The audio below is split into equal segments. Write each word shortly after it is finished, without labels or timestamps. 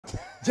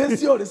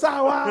Jessy ole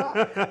sawa.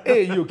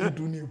 Hiyo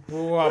kitu ni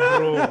poa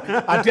bro.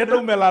 Ati hata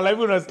umelala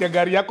hivi unasikia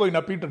gari yako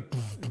inapita.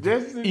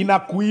 Jessy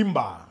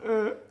inakuimba.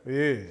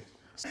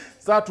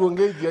 Sasa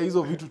tuongee juu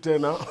hizo vitu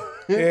tena.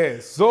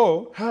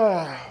 So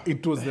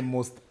it was the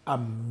most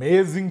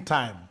amazing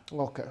time.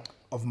 Okay.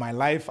 Of my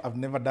life. I've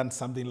never done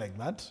something like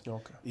that.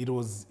 Okay.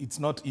 It's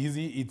not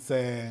easy. It's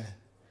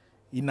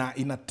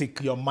ina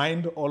take your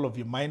mind, all of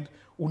your mind.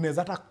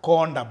 Unaweza hata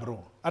konda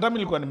bro. Hata mimi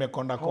nilikuwa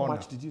nimekonda. How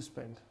much did you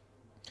spend?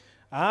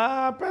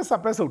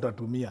 Pesa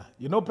utatumia.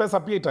 You know, pesa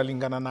pia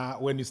italingana na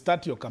when you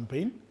start your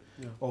campaign.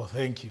 Yeah. Oh,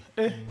 thank you.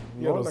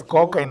 Hiyo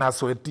koka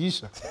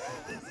inaswetisha.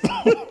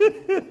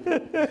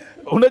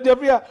 Unajua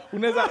pia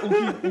unaweza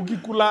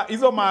ukikula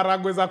hizo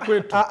maharagwe za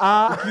kwetu.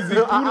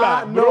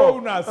 Ukizikula bro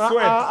una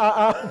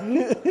sweat.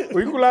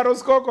 Ukikula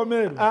roskoko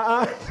Meru.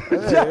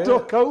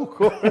 Jatoka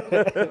huko.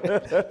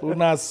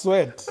 Una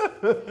sweat.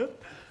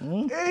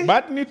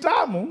 But ni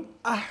tamu.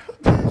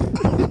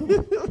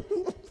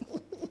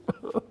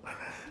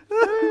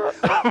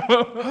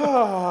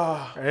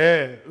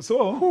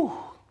 So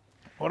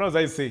what was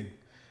I saying?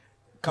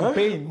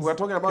 Campaigns. We're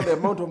talking about the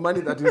amount of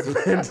money that you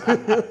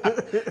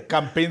spend.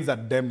 Campaigns are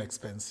damn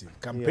expensive.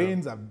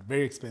 Campaigns are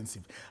very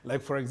expensive.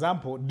 Like, for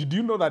example, did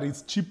you know that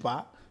it's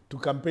cheaper to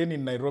campaign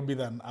in Nairobi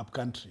than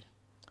upcountry?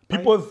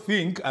 People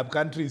think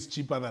upcountry is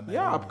cheaper than Nairobi.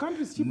 Yeah,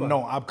 upcountry is cheaper.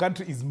 No,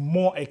 upcountry is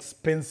more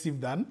expensive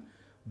than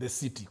the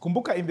city.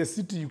 Kumbuka, in the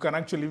city, you can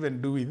actually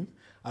even do with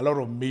a lot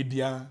of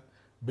media,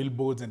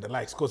 billboards and the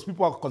likes, because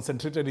people are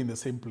concentrated in the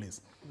same place.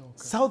 Okay.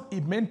 South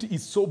Imenti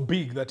is so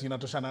big that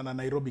inatoshana na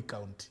Nairobi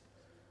County.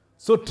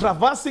 So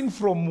traversing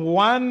from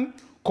one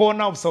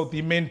corner of South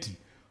Imenti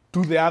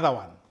to the other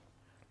one,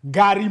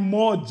 gari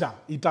moja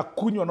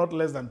itakunywa not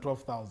less than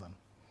 12,000.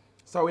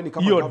 So when you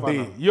come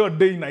governor, your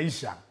day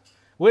inaisha.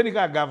 When you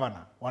come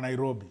governor wa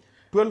Nairobi,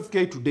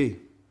 12k today,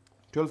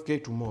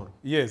 12k tomorrow.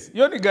 Yes,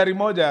 hiyo ni gari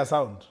moja ya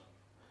sound.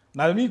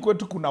 Na mimi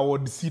kwetu kuna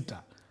ward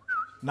sita.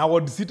 Na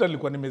ward sita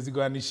nilikuwa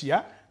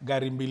nimezigawanishia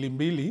gari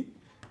mbili.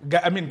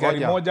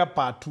 Gari moja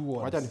per 2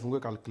 wards. Wacha nifungue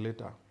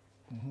calculator.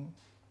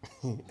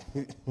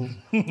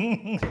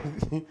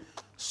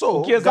 So,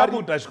 ukihesabu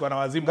utashikwa na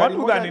wazimu.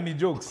 Watu gani ni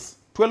jokes?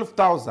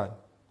 12,000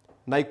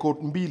 na iko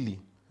mbili.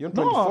 Hiyo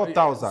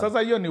 24,000.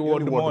 Sasa hiyo ni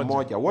ward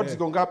moja. Ward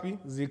ziko ngapi?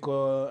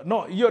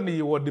 Hiyo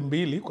ni ward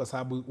mbili kwa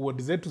sababu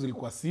ward zetu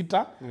zilikuwa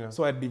 6. Yeah.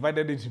 So I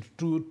divided it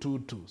into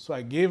 2. So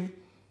I gave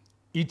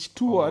each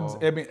 2 wards,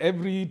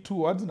 every 2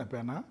 wards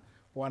napeana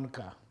 1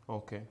 car.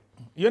 Okay.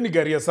 Hiyo ni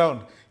gari ya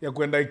sound ya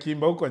kwenda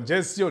ikimba huko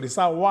Jessy ole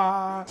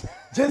sawa.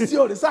 Jessy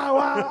ole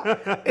sawa.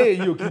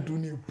 Hiyo kitu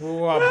ni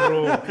poa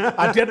bro.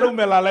 Ati hata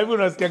umelala hivi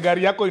unasikia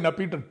gari yako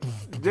inapita.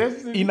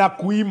 Jessy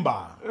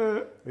inakuimba.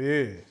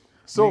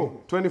 So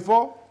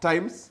 24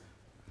 times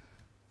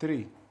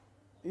 3.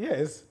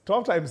 Yes,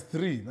 12 times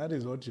 3. That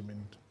is what you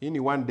mean. Hii ni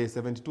one day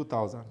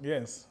 72,000.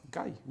 Yes.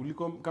 Guy,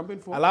 campaign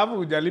for. Alafu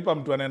hujalipa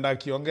mtu anaenda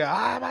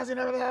akiongea, basi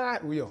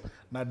huyo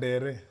na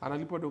dere.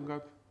 Analipwa do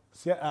ngapi?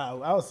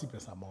 Au si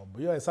pesa mob.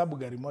 Hiyo hesabu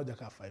gari moja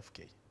ka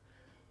 5k.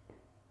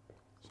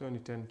 So ni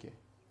 10k.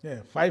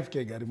 Yeah,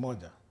 5k gari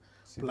moja.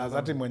 Plus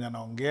hata mwenye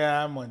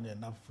anaongea, mwenye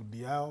na food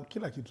yao,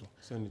 kila kitu.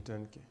 So ni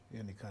 10k.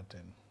 Hiyo ni ka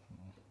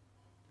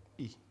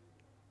 10.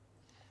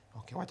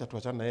 Okay, wacha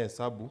tuachane na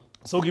hesabu.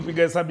 So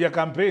ukipiga hesabu ya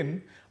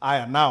campaign,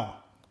 now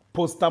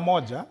posta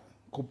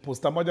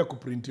moja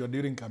kuprintiwa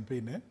during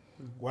campaign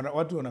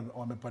watu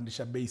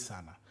wamepandisha bei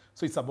sana.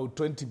 So it's about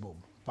 20 bob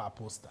per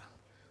poster.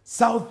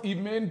 South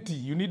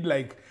Imenti, you need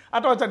like,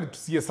 hata wacha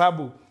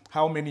tusihesabu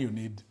how many you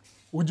need.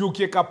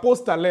 Ukiweka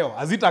poster leo,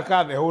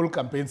 hazitakaa the whole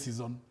campaign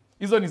season.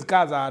 Hizo ni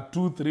kaa za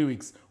 2-3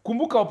 weeks.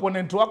 Kumbuka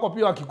opponent wako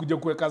pia wakikuja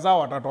kuweka zao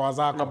watatoa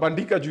zako.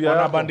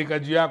 Wanabandika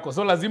juu yako.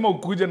 So lazima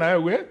ukuje na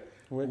wewe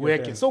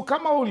uweke. So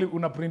kama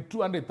una print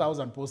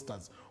 200,000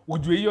 posters,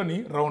 ujue hiyo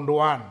ni round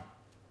 1.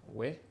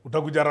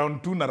 Utakuja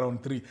round 2 na round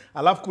 3.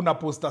 Alafu kuna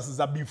posters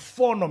za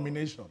before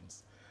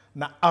nominations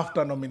na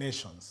after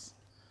nominations.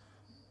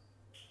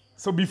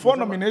 So before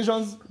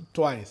nominations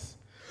twice.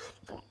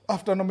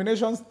 After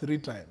nominations 3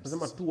 times.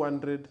 Nasema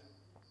 200.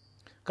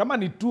 Kama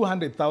ni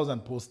 200,000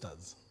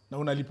 posters na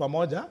unalipa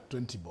moja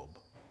 20 bob.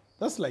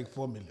 That's like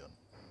 4 million.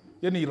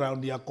 Hiyo ni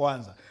round ya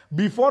kwanza.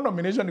 Before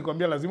nomination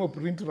nikwambia lazima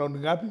print round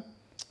ngapi?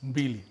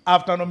 2.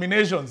 After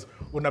nominations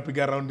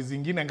unapiga round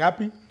zingine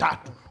ngapi? 3.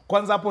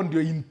 Kwanza hapo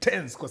ndio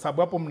intense kwa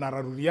sababu hapo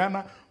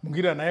mnararuriana,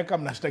 mwingine anaweka,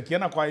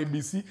 mnashtakiana kwa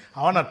IBC,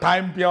 hawana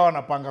time pia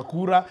wanapanga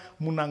kura,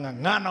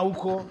 mnang'ang'ana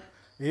huko.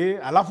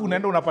 Alafu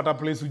unaenda unapata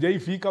place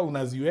hujaifika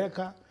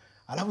unaziweka,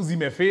 alafu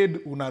zimefade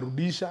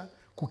unarudisha,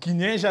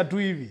 kukinyesha tu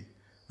hivi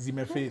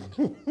zimefade.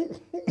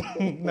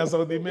 Na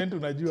South Imenti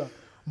unajua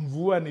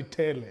mvua ni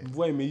tele.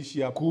 Mvua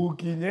imeishi hapo.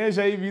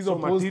 Kukinyesha hivi hizo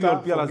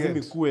poster pia lazima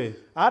ikue.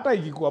 Hata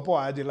ikikuwa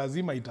poa aje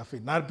lazima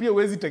itafade. Na pia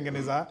huwezi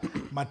tengeneza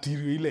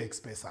material ile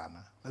expensive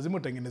sana. Lazima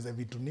utengeneze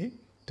vitu ni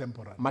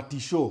temporary.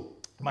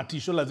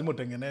 Matisho lazima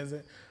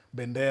utengeneze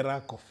bendera,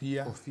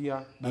 kofia.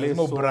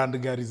 Lazima brand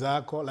gari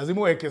zako.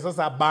 Lazima uweke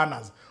sasa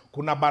banners.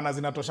 Kuna banners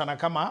zinatoshana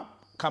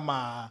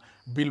kama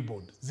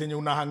billboard zenye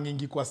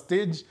unahangingi kwa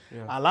stage.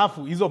 Yeah.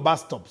 Alafu hizo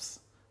bus stops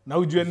Na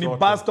ujue ni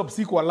bus stop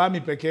si kwa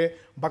lami pekee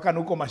mpaka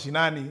nuko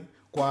mashinani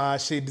kwa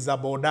shade za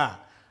boda.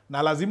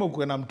 Na lazima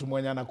ukuwe na mtu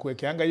mwenye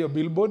anakuwekeanga hiyo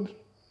billboard.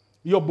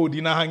 Hiyo board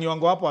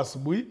inahangiwa hapo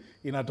asubuhi,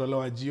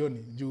 inatolewa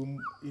jioni juu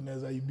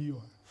inaweza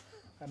ibiwa.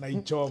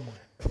 Anaichomwa.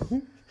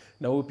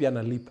 Na huyo pia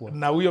analipwa.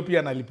 Na huyo pia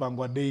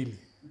analipangwa daily.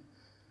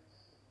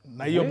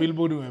 Na hiyo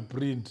billboard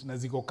umeprint na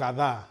ziko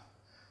kadhaa.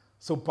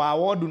 So per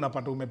ward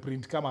unapata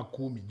umeprint kama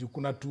 10 juu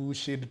kuna tu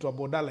shade to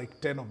boda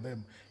like 10 of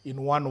them in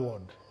one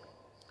ward.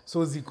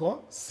 So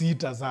ziko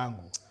 6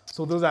 zangu.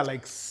 So those are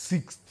like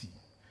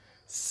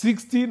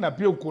 60 na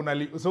pia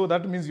ukuna, so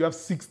that means you have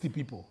 60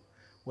 people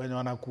when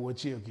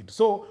wanakuochia kitu.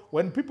 So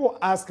when people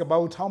ask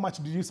about how much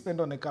did you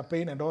spend on a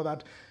campaign and all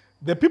that,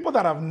 the people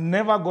that have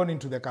never gone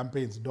into the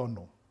campaigns don't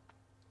know.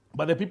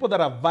 But the people that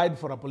have vied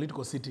for a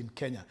political seat in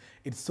Kenya,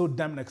 it's so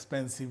damn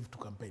expensive to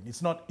campaign.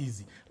 It's not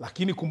easy.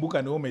 Lakini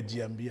kumbuka ni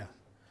umejiambia.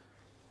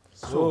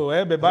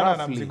 So bebana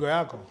na mzigo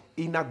yako.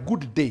 In a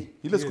good day.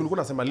 Ile siku ulikuwa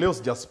unasema leo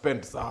sija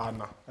spend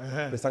sana.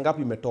 Pesa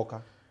ngapi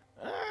imetoka?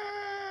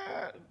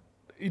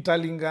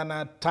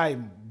 Italingana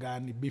time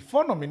gani.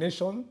 Before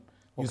nomination,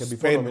 you before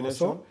spend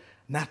nomination. also.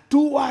 Na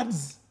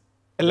towards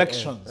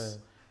elections.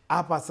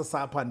 Hapa sasa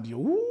hapa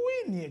ndio.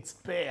 Ni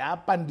expert.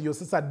 Hapa ndio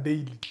sasa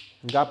daily.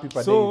 Ngapi per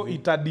day? So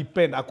ita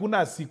depend.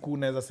 Hakuna siku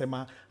unaweza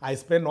sema I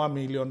spend 1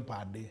 million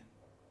per day.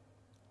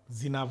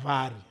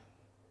 Zinavari.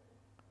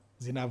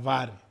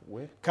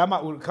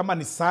 Kama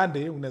ni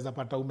Sunday unaweza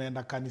pata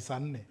umeenda kanisa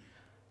 4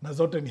 na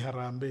zote ni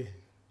harambee.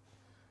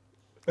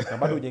 Na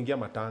bado hujaingia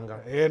matanga.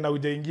 Na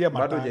hujaingia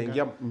matanga. Bado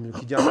hujaingia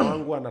kijana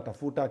wangu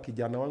anatafuta,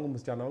 kijana wangu,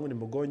 msichana wangu ni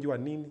mgonjwa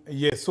nini?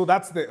 Yes, so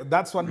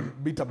that's one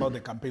bit about the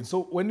campaign.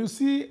 So when you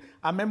see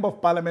a member of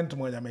parliament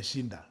mwenye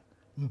ameshinda,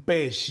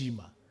 mpe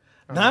heshima.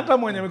 Na hata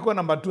mwenye amekuwa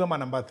number 2 ama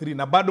number 3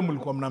 na bado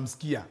mlikuwa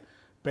mnamsikia,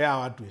 pea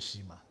watu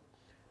heshima.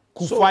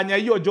 Kufanya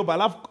hiyo job,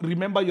 alafu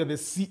remember you're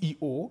the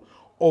CEO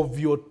of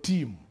your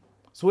team.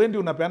 So when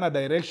ndio unapeana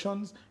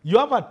directions, you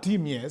have a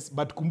team yes,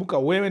 but kumbuka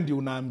wewe ndio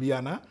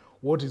unaambiana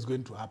what is going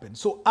to happen.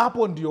 So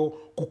hapo ndio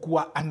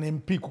kukua an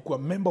MP, kukua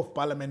member of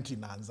parliament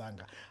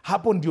inaanzanga.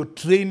 Hapo ndio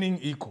training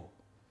iko.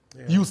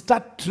 Yeah. You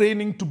start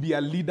training to be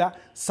a leader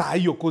saa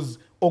hiyo, because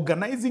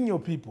organizing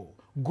your people,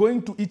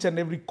 going to each and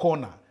every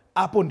corner,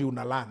 hapo ndio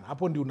unalearn,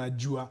 hapo ndio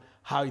unajua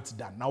how it's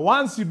done. Now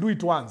once you do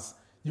it once,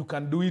 you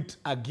can do it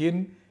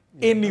again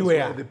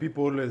anywhere. The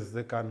people always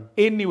they can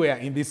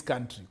anywhere in this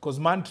country,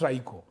 because mantra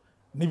iko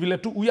ni vile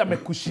tu huyu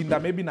amekushinda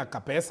maybe na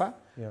kapesa,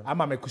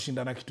 ama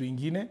amekushinda na kitu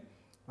ingine,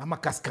 ama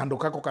kaskando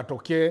kako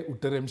katokee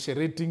uteremshe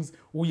ratings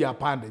huyu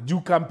apande.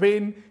 Juu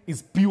campaign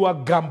is pure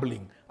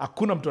gambling.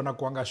 Hakuna mtu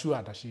anakuanga sure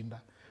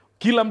atashinda.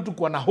 Kila mtu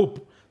kwa na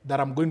hope that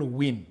I'm going to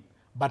win,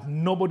 but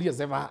nobody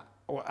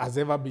has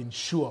ever been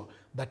sure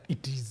that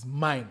it is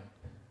mine.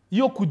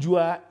 Hiyo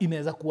kujua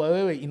inaweza kuwa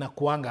wewe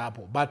inakuanga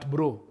hapo, but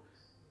bro,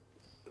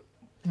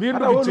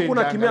 hata wewe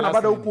kuna kimya na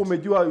bado huko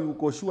umejua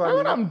uko sure.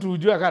 Hana mtu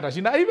ujua kata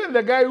atashinda. Even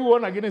the guy who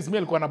won against me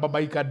alikuwa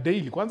anababaika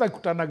daily. Kwanza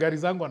akikutana na gari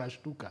zangu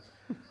anashtuka.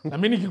 Na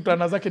mimi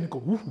nikikutana zake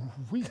niko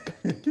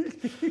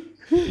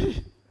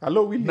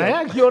hello William. Na yeye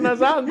akiona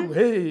zangu,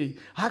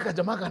 haka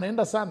jamaa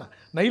anaenda sana.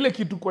 Na ile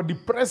kitu kwa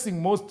depressing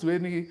most to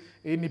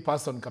any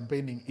person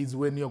campaigning is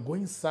when you're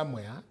going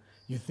somewhere,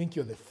 you think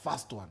you're the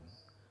first one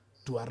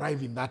to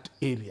arrive in that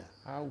area.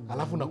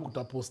 Alafu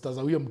nakuta poster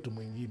za huyo mtu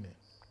mwingine.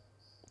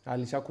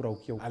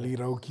 Alishakuraukia huko.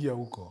 Aliraukia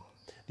huko.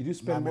 Did you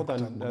spend more than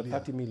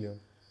 30 million?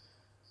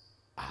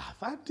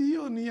 30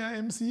 hiyo ni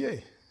ya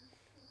MCA.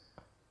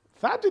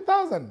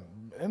 30,000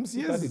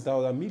 MCA.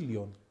 30,000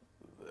 million.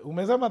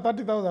 Umesema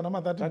 30,000 ama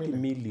 30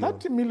 million.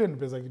 30 million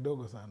pesa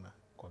kidogo sana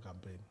kwa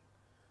campaign.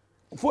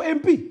 For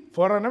MP?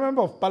 For a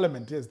member of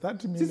parliament, yes,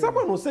 30 million. See,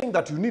 someone was saying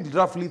that you need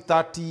roughly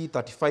 30,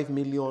 35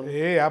 million.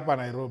 Hapa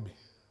Nairobi.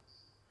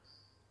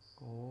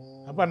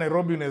 Hapa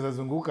Nairobi unaweza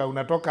zunguka,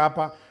 unatoka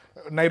hapa.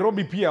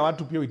 Nairobi pia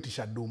watu pia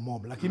uitisha do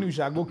mob. Lakini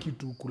ushago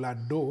kitu kula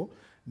do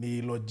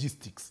ni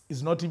logistics.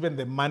 It's not even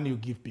the money you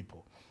give people.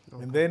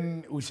 Okay. And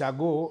then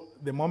ushago,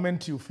 the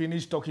moment you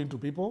finish talking to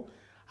people,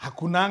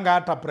 hakunanga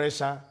hata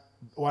pressure,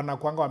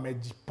 wanakuanga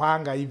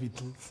wamejipanga hivi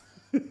tu.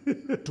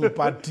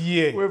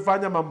 Tupatie. Wewe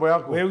fanya mambo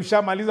yako. Wewe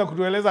ushamaliza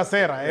kutueleza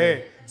sera.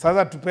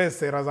 Sasa tupe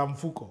sera za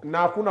mfuko. Na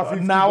hakuna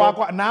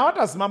 50. Na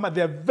hawatasimama,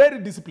 they are very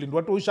disciplined.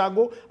 Watu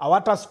ushago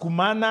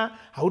hawatasukumana,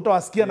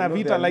 hautawasikia na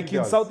vita like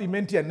in South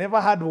Imenti I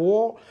never had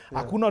war.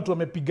 Hakuna watu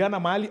wamepigana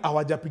mahali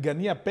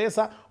hawajapigania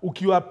pesa,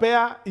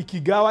 ukiwapea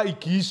ikigawa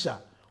ikiisha.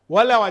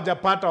 Wale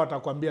hawajapata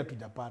watakwambia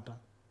tujapata.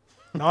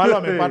 Na wale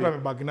wamepata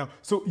wamebaki nao.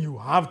 So you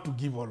have to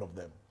give all of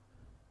them.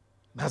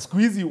 Na siku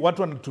hizi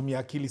watu wanatumia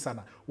akili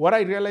sana. What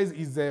I realized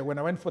is when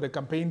I went for the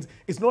campaigns,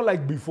 it's not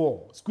like before.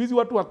 Siku hizi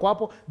watu wako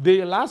hapo,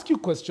 they'll ask you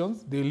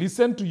questions, they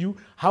listen to you.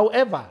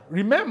 However,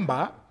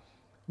 remember,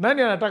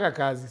 nani anataka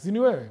kazi? Si ni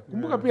wewe?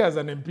 Kumbuka pia as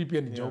an MP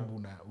pia ni job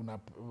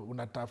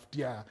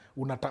unatafutia,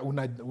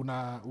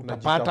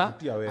 utapata,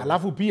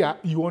 alafu pia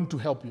you want to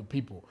help your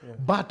people.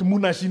 But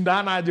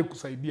munashindana aje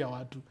kusaidia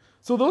watu.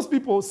 So those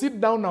people sit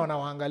down na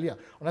wanawaangalia.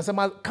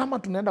 Wanasema kama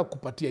tunaenda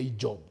kupatia hii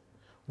job,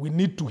 we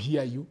need to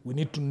hear you. We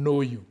need to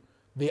know you.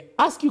 They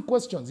ask you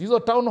questions. Hizo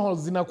town halls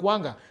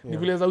zinakuanga. Ni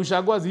vile za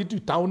ushago ziitwi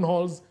town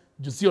halls.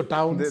 You see your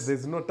towns.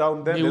 There's no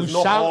town then. There's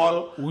no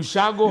hall.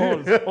 Ushago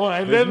halls. Oh,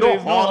 and then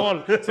there's no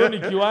hall. So ni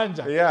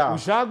kiwanja. Yeah.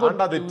 Ushago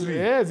under the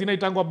tree.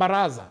 Zinaitangwa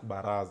baraza.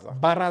 Baraza.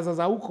 Baraza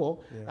za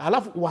huko.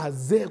 Alafu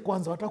wazee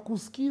kwanza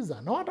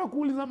watakusikiza na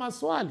watakuuliza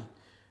maswali.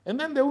 And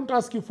then they won't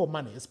ask you for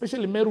money.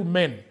 Especially Meru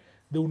men.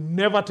 They will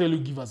never tell you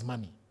give us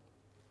money.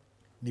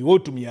 Ni wewe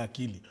tumia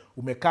akili.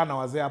 Umekaa na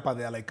wazee hapa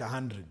they are like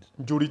 100.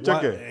 Njuri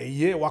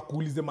cheke.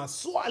 Wakuulize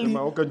maswali.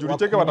 Okay, njuri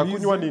cheke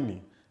watakunywa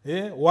nini?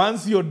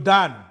 Once you're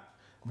done,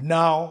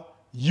 now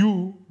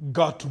you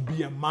got to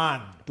be a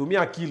man.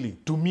 Tumia akili.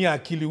 Tumia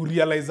akili,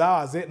 urealize hawa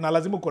wazee na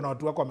lazima uko na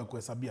watu wako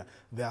wamekuhesabia.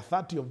 There are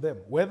 30 of them.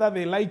 Whether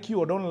they like you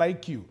or don't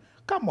like you.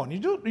 Come on,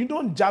 you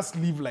don't just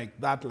live like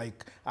that,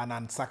 like an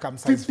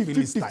uncircumcised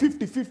Philistine.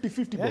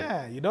 50.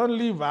 Yeah, you don't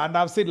live, and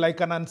I've said like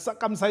an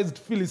uncircumcised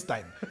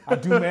Philistine.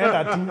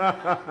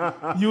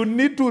 You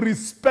need to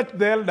respect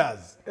the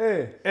elders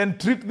and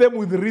treat them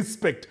with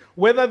respect.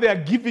 Whether they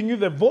are giving you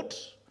the vote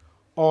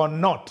or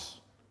not,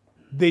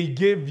 they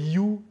gave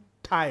you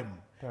time.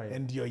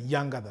 And you're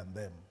younger than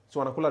them. So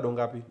wanakula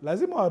dongapi?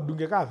 Lazima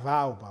wadunge ka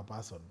 1,000 per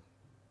person.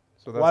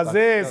 So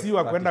wazee si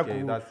wakwenda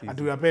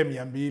atuyape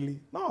 200.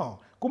 No.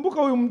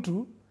 Kumbuka huyu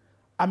mtu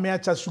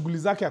ameacha shughuli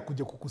zake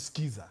akuje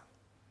kukusikiza.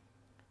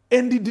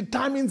 And it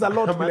determines a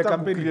lot vile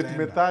kampeni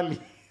itaenda.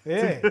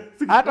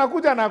 Hata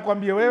kuja na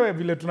akwambie wewe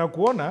vile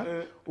tunakuona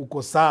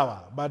uko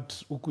sawa but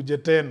ukuje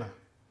tena.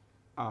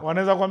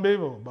 Wanaweza kuambia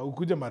hivyo,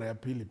 ukuje mara ya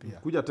pili pia.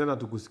 Kuja tena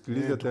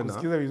tukusikilize tena.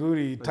 Tukusikize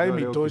vizuri,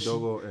 time itoshi.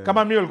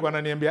 Kama mimi alikuwa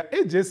ananiambia,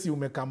 Jessy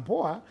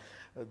umekampoa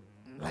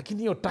lakini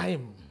hiyo time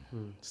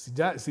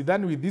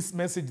sidhani with this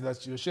message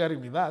that you're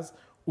sharing with us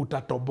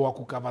utatoboa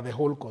kucover the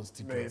whole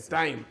constituency.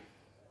 Time.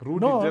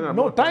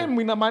 No,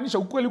 time inamaanisha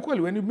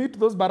ukweli when you meet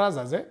those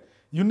barazas,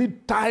 you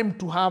need time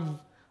to have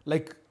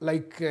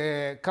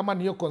like kama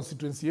niyo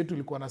constituency yetu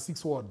ilikuwa na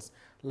 6 wards,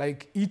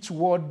 like each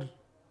ward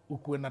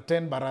ukuwe na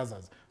 10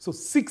 barazas. So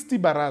 60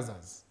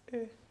 barazas.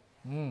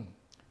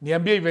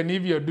 Niambia even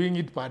if you're doing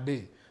it per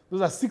day,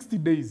 those are 60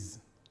 days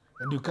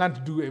and you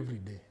can't do every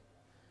day.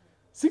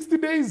 60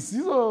 days,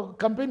 hizo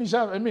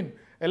campaign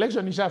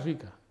election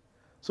ishafika.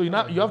 So you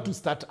have to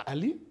start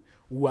early,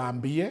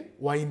 uambie,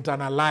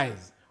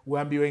 internalize,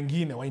 uambie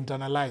wengine,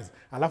 internalize.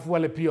 Alafu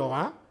wale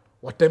pia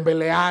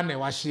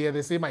watembeleane, share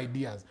the same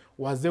ideas.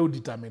 Wazee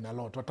determine a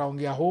lot.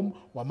 Wataongea home,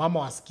 wamama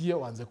wasikie,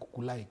 waanze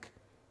kukulike.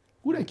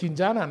 Ule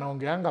kinjana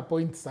anaongeanga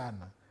point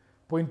sana.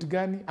 Point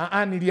gani?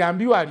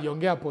 Niliambiwa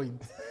aliongea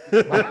point.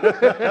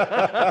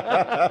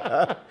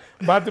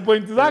 But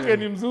point zake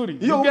ni mzuri.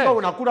 Hiyo huko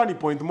unakula ni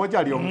point moja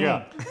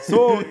aliongea.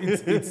 So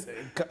it's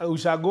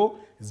ushago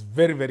is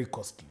very very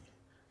costly.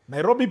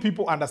 Nairobi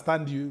people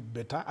understand you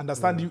better,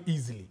 understand you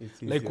easily.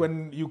 Like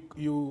when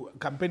you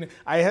campaign,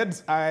 I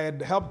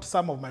had helped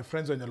some of my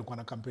friends when walikuwa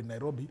na campaign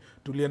Nairobi,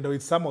 tulienda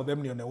with some of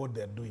them nione what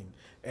they're doing.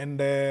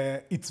 And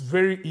it's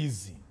very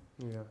easy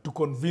to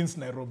convince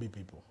Nairobi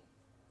people.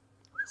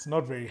 It's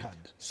not very hard.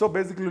 So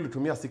basically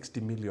ulitumia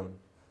 60 million.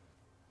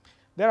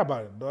 There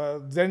about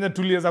zenye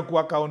tuliweza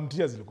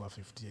kuaccountia zilikuwa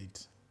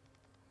 58.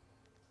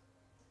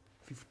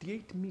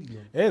 58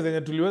 million.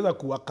 Zenye tuliweza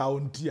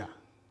kuaccountia.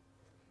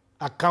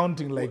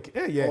 Accounting like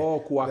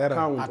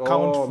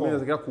account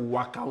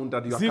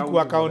for. Si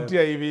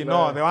kuaccountia hivi.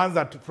 No, the ones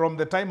that from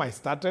the time I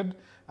started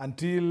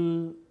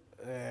until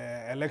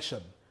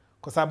election.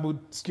 Kwa sababu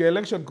siku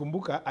election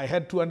kumbuka I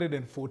had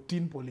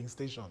 214 polling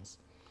stations.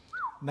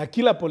 Na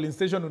kila polling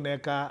station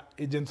unaweka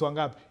agents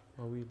wangapi?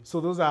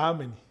 So those are how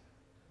many?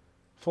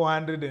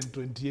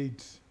 428.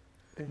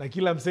 Na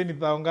kila mseni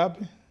thao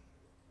ngapi?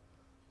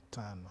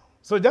 5.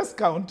 So just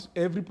count,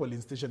 every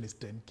polling station is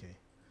 10K.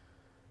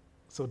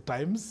 So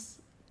times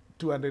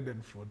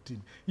 214.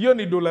 Hiyo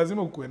ni do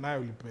lazima ukue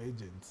nayo ulipe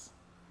agents.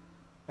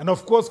 And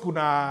of course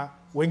kuna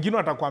wengine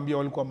watakwambia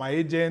walikuwa ma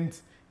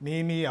agents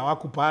nini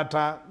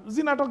hawakupata.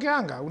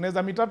 Zinatokeanga.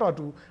 Unaweza mitata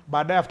watu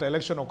baadaye after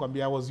election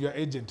wakwambia I was your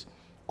agent.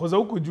 Because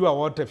hukujua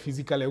wote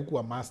physically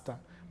hukuwa master.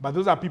 But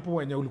those are people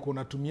wenye ulikuwa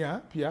unatumia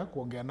pia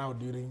kuongea nao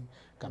during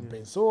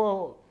campaign.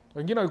 So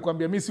wengine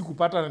walikwambia mimi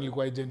sikupata na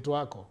nilikuwa agent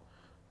wako.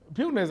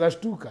 Pia unaweza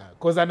shtuka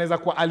because anaweza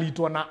kuwa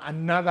aliitwa na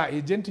another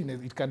agent,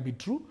 it can be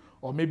true,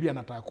 or maybe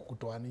anataka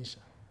kukutoanisha.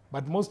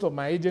 But most of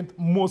my agent,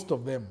 most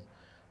of them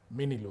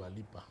mimi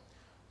niliwalipa.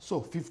 So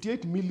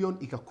 58 million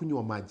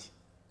ikakunywa maji.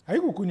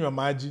 Haikukunywa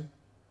maji.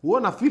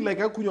 Uona feel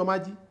like haikukunywa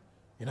maji?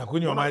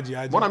 Inakunywa maji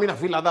aje. Mbona mimi na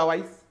feel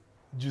otherwise?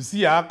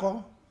 Juicy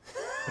yako.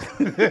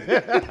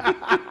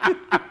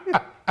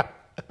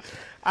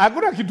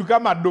 Hakuna kitu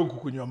kama do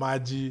kukunywa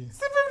maji.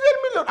 Si 58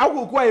 million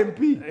au kuwa MP.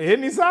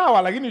 Ni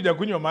sawa lakini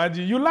hujakunywa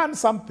maji. You learn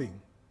something.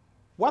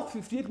 Worth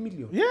 58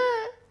 million?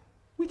 Yeah.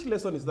 Which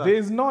lesson is that? There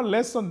is no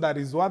lesson that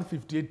is worth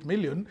 58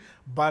 million,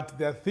 but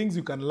there are things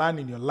you can learn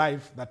in your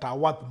life that are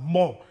worth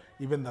more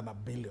even than $1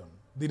 billion.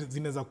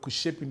 Zinaweza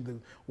kushape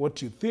in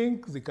what you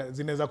think,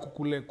 zinaweza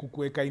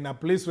kukuweka in a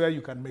place where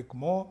you can make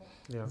more,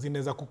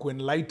 zinaweza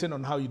kukuenlighten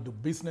on how you do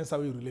business,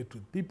 how you relate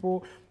with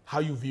people,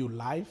 how you view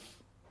life.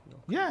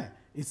 Yeah,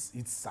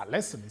 it's a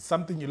lesson. It's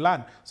something you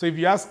learn. So if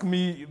you ask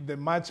me the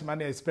much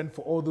money I spent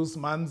for all those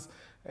months,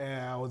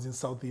 I was in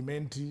South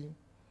Imenti.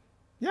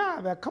 Yeah,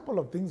 there are a couple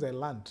of things I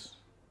learned.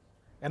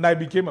 And I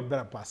became a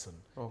better person.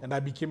 And I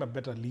became a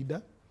better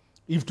leader.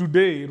 If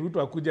today,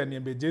 Ruto akuja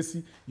niembe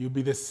Jessy, you'll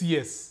be the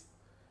CS,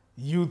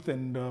 youth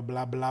and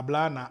blah, blah,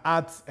 blah, na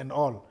arts and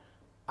all,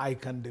 I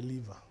can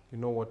deliver. You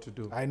know what to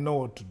do. I know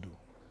what to do.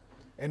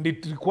 And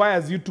it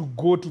requires you to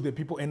go to the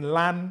people and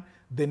learn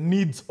the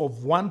needs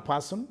of one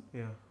person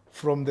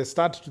from the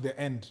start to the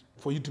end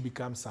for you to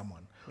become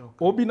someone.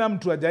 Obinna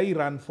mtu ajai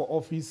run for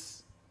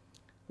office,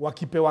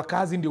 wakipewa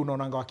kazi ndio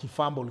unaonanga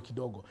wakifumble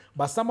kidogo.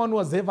 But someone who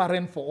has ever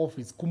ran for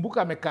office,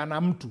 kumbuka amekaa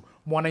na mtu,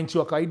 mwananchi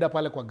wa kawaida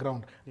pale kwa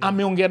ground.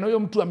 Ameongea na huyo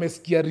mtu,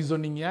 amesikia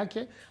reasoning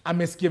yake,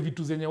 amesikia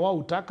vitu zenye wao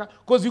utaka.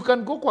 Because you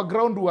can go kwa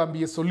ground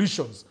uambie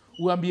solutions.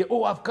 Uambie,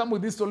 oh, I've come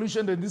with this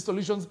solution and these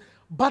solutions.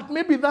 But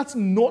maybe that's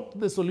not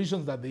the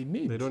solutions that they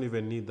need. They don't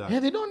even need that. Yeah,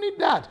 they don't need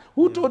that.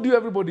 Who told you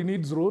everybody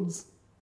needs roads?